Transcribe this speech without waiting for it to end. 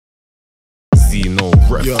Zeno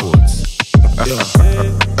Records.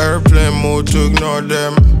 Airplane mode to ignore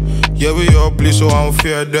them. Yeah, we all please, so I don't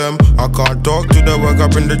fear them. I can't talk to the work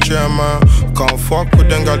up in the chair, man. Can't fuck with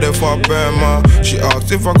them, got they for bad, man. She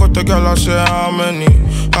asked if I got a girl, I said how many?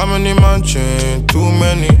 How many mansion? Too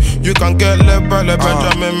many. You can get left by the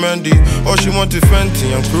Benjamin Mendy. All she want is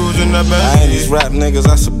Fenty, I'm cruising the Bentley. I ain't these rap niggas,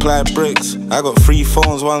 I supply bricks. I got 3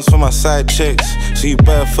 phones, one's for my side chicks. So you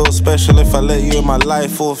better feel special if I let you in my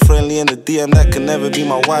life. All friendly in the DM, that can never be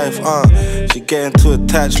my wife, She getting too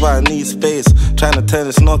attached, but I need space. Trying to turn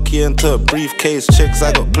this Nokia into a briefcase. Chicks,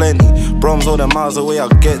 I got plenty. Broms all the miles away, I'll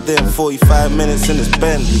get there in 45 minutes in this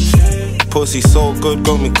Bentley. Pussy so good,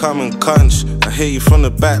 got me coming crunch. I hit you from the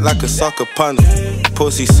back like a sucker punch.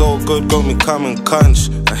 Pussy so good, got me coming crunch.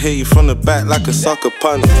 I hit you from the back like a sucker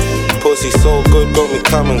punch. Pussy so good, got me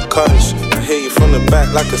coming crunch. I hit you from the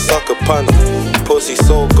back like a sucker punch. Pussy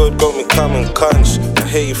so good, got me coming crunch. I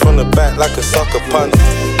hit you from the back like a sucker punch.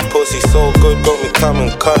 Pussy so good, got me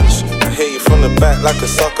coming crunch. I hit you from the back like a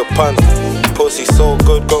sucker punch. Pussy so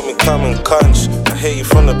good, got me coming crunch. I hit you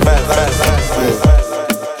from the back.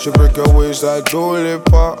 She break her waist like Dua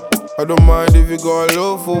Lipa. I don't mind if you got a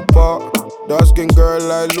low full part. Dark skin girl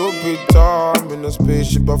like Lupita. I'm in a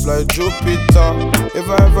spaceship, I fly Jupiter. If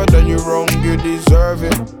I ever done you wrong, you deserve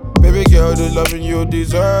it. Baby girl, the loving you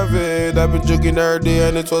deserve it. I've been drinking every day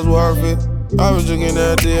and it was worth it. I've been drinking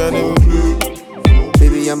every day and it was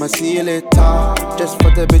Baby, I'ma seal it top. Just for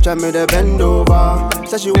the bitch, I made a bend over.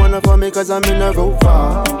 Said she wanna for me cause I'm in a Rover.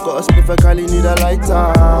 Got a spliff, I call need a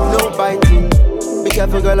lighter. No biting. Be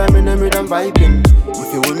careful, girl, I'm in the mood, I'm vibing.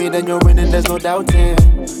 If you with me, then you're winning, there's no doubting.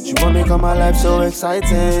 She want me, come my life so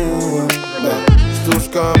exciting. Still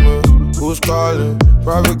scamming, who's calling?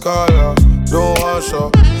 Private caller, don't answer.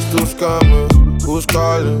 Still scamming, who's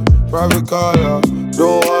calling? Private caller,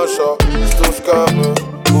 don't answer. Still scamming,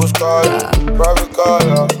 who's calling? Private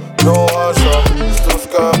caller, don't answer. Still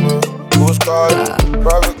scamming, who's calling?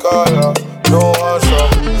 Private caller, don't answer.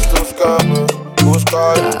 Still scamming, who's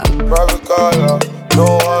calling? Private caller,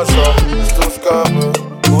 don't answer. Still scamming,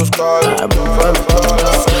 who's calling? Private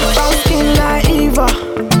caller. Brown skin like Eva,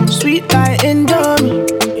 sweet like Indomie.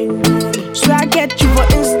 So I get you for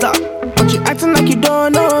Insta, but you acting like you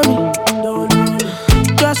don't know me.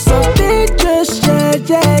 Just so dangerous,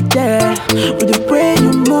 yeah. With the way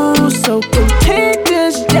you move, so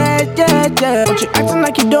contagious, yeah. But you acting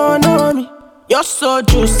like you don't know me. You're so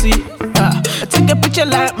juicy, I take a picture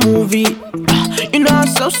like movie. You know I'm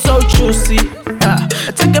so juicy. I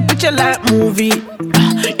take a picture like movie.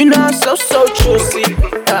 You know I'm so juicy.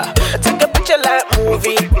 I take a picture like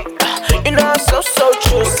movie. You know I'm so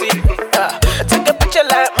juicy. I take a picture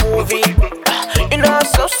like movie. You know I'm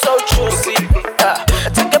so juicy. I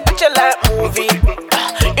take a picture like movie.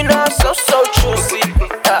 You know I'm so juicy.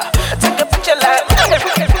 I take a picture like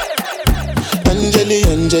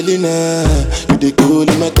Angelina, you dey cool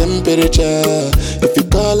in my temperature. If you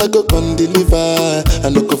call, I go come deliver. I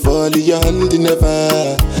no go fall in your hand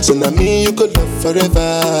never. So now me you could love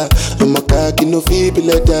forever. I'm a cocky no feeble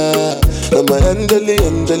letter. I'm a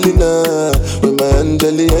Angelina, with my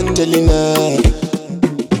Angelina.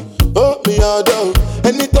 Oh me all down.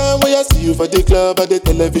 Anytime when I see you for the club or the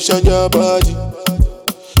television, your body.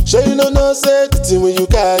 Sure you know no safety when you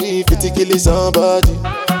carry 50 kill somebody.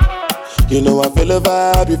 You know I feel a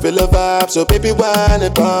vibe, you feel a vibe, so baby whine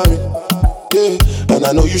about me. Yeah, and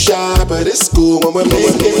I know you shy, but it's cool when we're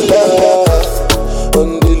making love.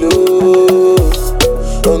 On the low,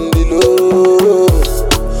 on the low,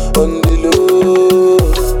 on the low,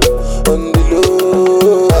 on the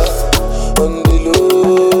low, on the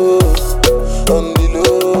low, on the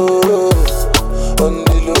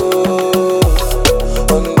low,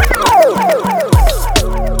 on the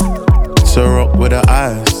low. It's a rock with her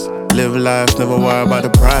eyes. Live life, never worry about the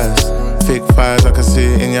price. Fake fires, I can see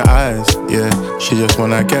it in your eyes. Yeah, she just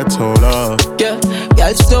wanna get told off. Yeah,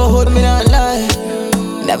 girl still hold me that lie.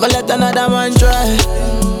 Never let another man try.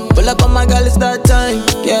 Pull up on my girl, it's that time.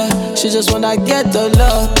 Yeah, she just wanna get the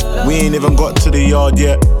love. We ain't even got to the yard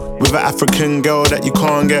yet. With an African girl that you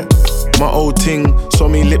can't get. My old ting, saw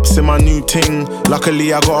me lips in my new ting.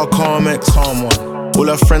 Luckily I got a Carmex. Calm one. All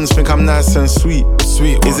her friends think I'm nice and sweet.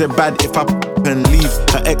 Is it bad if I and leave?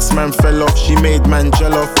 Her ex-man fell off, she made man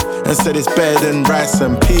gel off and said it's better than rice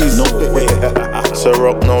and peas. No way. So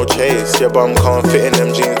rock, no chase. Your bum can't fit in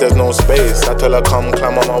them jeans, there's no space. I tell her come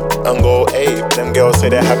climb on up and go ape. Them girls say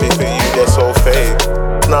they're happy for you, they're so fake.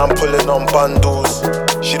 Now I'm pulling on bundles.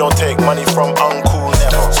 She don't take money from uncles.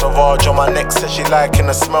 Sauvage on my neck says she liking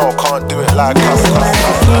the smell. Can't do it like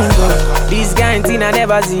us. This guarantee I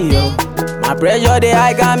never see you. Now pressure the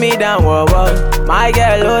high got me down, whoa, whoa. My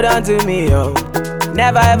girl, hold on to me, yo.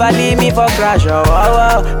 Never ever leave me for crash, oh,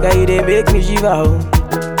 oh, oh. Girl, you they make me shiver, oh.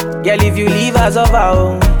 Girl, if you leave us over,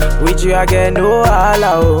 oh. With you I get no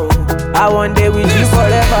holla, oh. I one day with you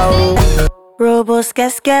forever, oh. Roboske,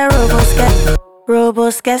 roboske.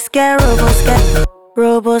 Roboske, roboske.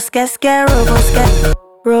 Roboske, roboske.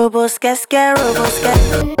 Roboske, roboske.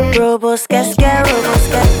 Roboske,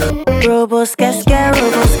 roboske. Roboske,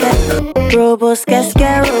 roboske. Roboske,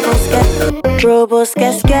 roboske. Roboske,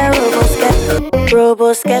 roboske.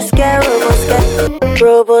 Roboske, roboske.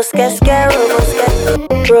 Roboske, roboske.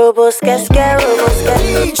 Roboske,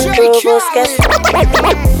 roboske.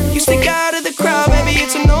 You stick out of the crowd, baby,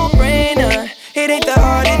 it's a no-brainer. It ain't that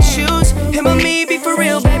hard to choose. Him or me, be for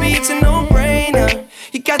real, baby, it's a no-brainer.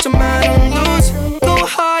 You got your mind on loose. Go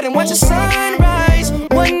hard and watch the sunrise.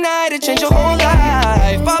 One night to change your whole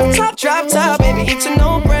life. Pop top, drop top, baby, it's a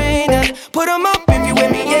no-brainer. Put 'em up if you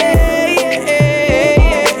with me, yeah, yeah,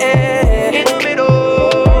 yeah, yeah. In the middle.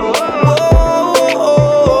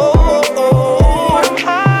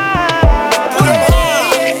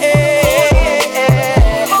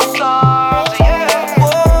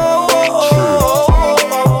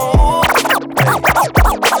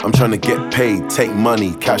 Trying to get paid, take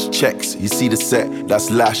money, cash checks. You see the set,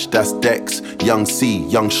 that's Lash, that's Dex. Young C,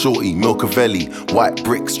 Young Shorty, Milcavelli. White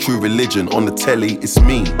bricks, True Religion, on the telly, it's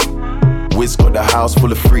me. Wiz got the house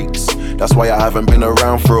full of freaks. That's why I haven't been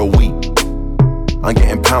around for a week. I'm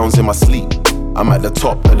getting pounds in my sleep. I'm at the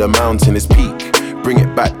top of the mountain, it's peak. Bring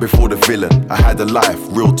it back before the villain. I had a life,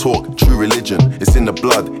 real talk, true religion. It's in the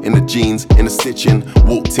blood, in the jeans, in the stitching.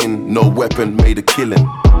 Walked in, no weapon, made a killing.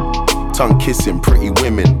 Tongue kissing, pretty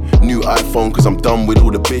women. New iPhone cause I'm done with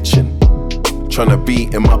all the bitching. Tryna be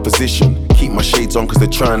in my position. Keep my shades on cause they're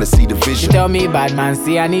trying to see the vision. She tell me, bad man,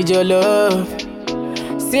 see I need your love.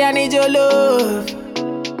 See I need your love.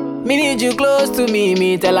 Me need you close to me.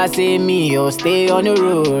 Me tell her say me, oh stay on the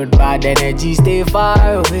road. Bad energy stay far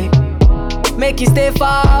away. Make you stay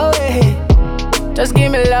far away. Just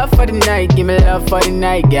give me love for the night. Give me love for the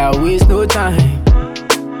night. Girl, waste no time.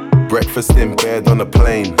 Breakfast in bed on a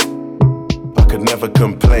plane. Could never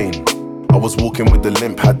complain. I was walking with the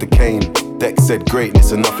limp, had the cane. Dex said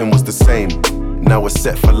greatness and nothing was the same. Now we're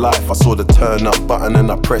set for life. I saw the turn up button and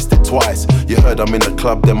I pressed it twice. You heard I'm in the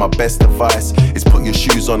club, then my best advice is put your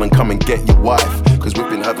shoes on and come and get your wife. Cause we've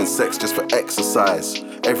been having sex just for exercise.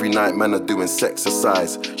 Every night man are doing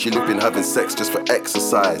sexercise. She been having sex just for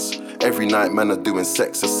exercise. Every night man are doing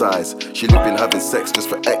sexercise. She been having sex just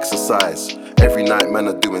for exercise. Every night man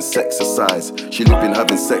are doing sexercise. She been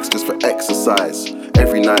having sex just for exercise.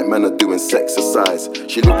 Every night man are doing sexercise.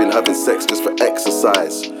 She been having sex just for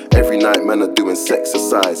exercise. Every night man are doing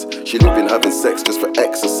sexercise. She been having sex just for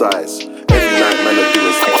exercise. Every night man are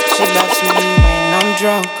doing sexercise. She loves me when I'm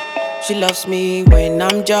drunk. She loves me when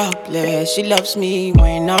I'm jobless. She loves me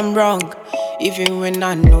when I'm wrong. Even when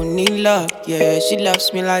I don't need love. Yeah, she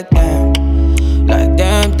loves me like damn. Like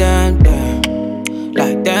damn, damn, damn.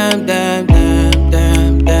 Like damn, damn, damn,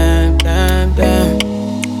 damn, damn, damn, damn.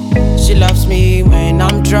 She loves me when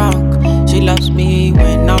I'm drunk. She loves me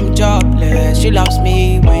when I'm jobless. She loves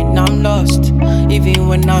me when I'm lost. Even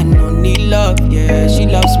when I don't need love. Yeah, she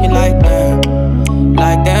loves me like damn.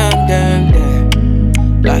 Like damn, damn, damn.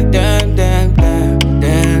 Like damn, damn, damn,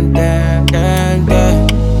 damn, damn, damn, damn.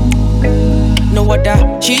 No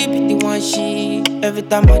other, she be the one she. Every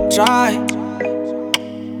time I try,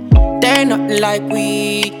 they're nothing like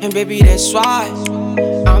we, and baby that's why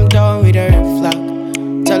I'm done with the red flag.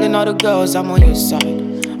 Telling all the girls I'm on your side.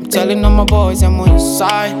 I'm telling all my boys I'm on your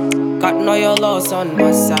side. Got no your loss on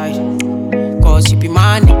my side. Cause you be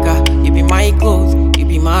my nigga, you be my clothes, you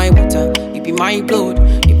be my water, you be my blood,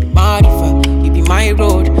 you be my river. My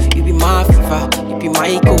road, you be my FIFA, you be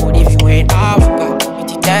my code. If you ain't Africa, you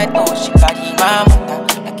did that no. She carry my mother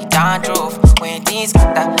like it on drove. When things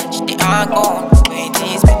get that, she did on gone. When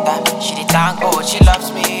things better, she did on go. She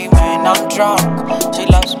loves me when I'm drunk. She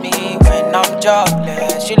loves me when I'm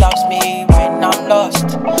jobless. She loves me when I'm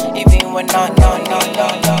lost. Even when I no.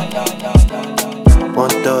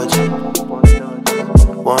 One touch,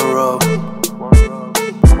 one rub,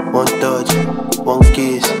 one touch, one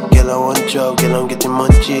kiss. Girl, I want job, girl, I'm getting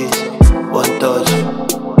munchies. One touch,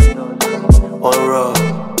 one rub,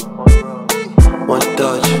 one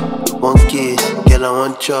touch, one kiss. Girl, I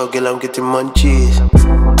want job, girl, I'm getting munchies.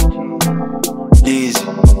 Please,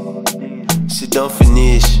 sit down,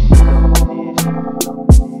 finish.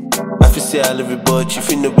 I feel say I love you, but you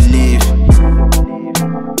feel no believe.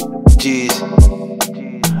 Jeez,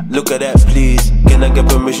 look at that, please. Can I get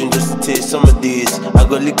permission just to taste some of these? I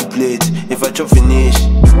got liquid plates if I chop finish.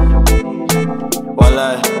 While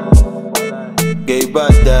I gave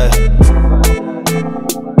back that.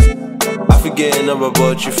 I forget a number,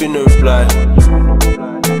 but you finna reply.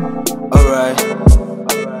 Alright.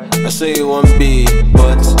 I say you want be,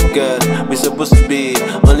 but girl, we supposed to be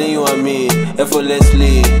only you and me,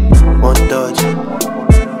 effortlessly. One touch,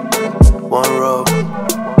 one rub,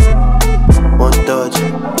 one touch,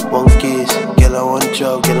 one kiss. Girl, I want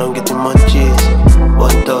chop, girl, I'm getting munchies.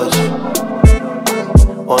 One touch,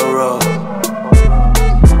 one rub,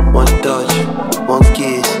 one touch, one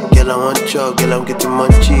kiss. Girl, I want chop, girl, I'm getting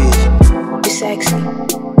munchies. You sexy,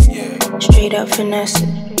 straight up finesse.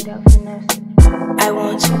 I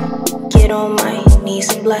want to get on my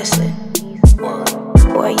knees and bless it.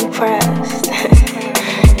 Boy, you pressed.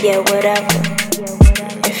 Yeah, whatever.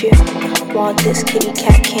 If you want this kitty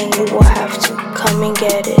cat king, you will have to come and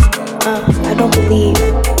get it. I don't believe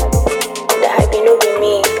the hype, you know be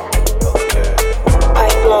me.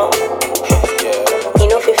 Pipe long, you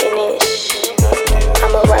know if you finish,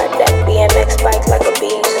 I'ma ride that BMX bike like a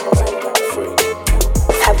beast.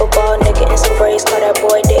 Have a ball, nigga, and some braids, call that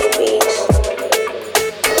boy Davies.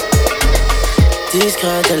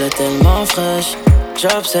 Discrète, elle est tellement fraîche.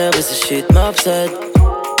 J'observe et ce shit m'obsède.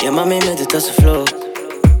 Y'a ma mime de ta soufflot.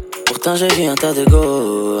 Pourtant j'ai vu un tas de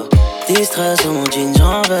go. Distrait sur mon jean,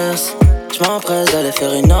 j'renverse. J'm'empresse d'aller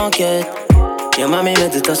faire une enquête. Y'a ma mime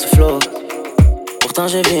de ta soufflot. Pourtant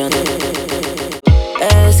j'ai vu un tas de go.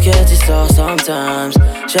 Est-ce que tu sors sometimes?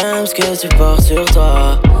 J'aime ce que tu portes sur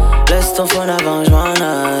toi. Laisse ton phone avant que j'm'en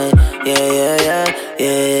aille. Yeah, yeah, yeah,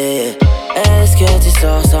 yeah, yeah. Est-ce que tu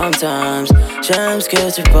sors sometimes? J'aime ce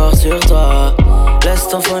que tu portes sur toi. Laisse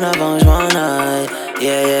ton phone avant que j'm'en aille.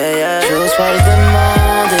 Yeah, yeah, yeah. J'ose pas le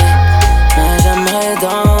demander, mais j'aimerais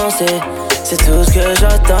danser. C'est tout ce que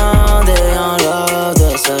j'attendais en love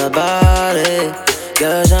de se balader.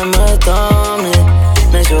 Que j'aimerais t'emmener,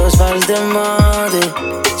 mais j'ose pas le demander.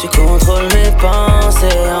 Tu contrôles mes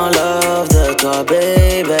pensées en love de toi,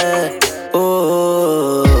 baby. Oh,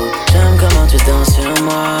 oh, oh. J'aime comment tu danses sur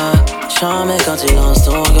moi. Charmé quand tu lances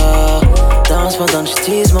ton regard. Danse pendant que je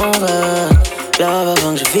tease mon verre. Love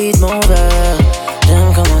avant que je vide mon verre.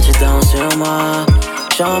 J'aime comment tu danses sur moi.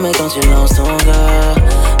 Charmé quand tu lances ton regard.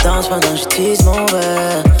 Danse pendant que je tease mon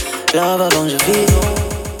verre. Love avant que je vide mon verre.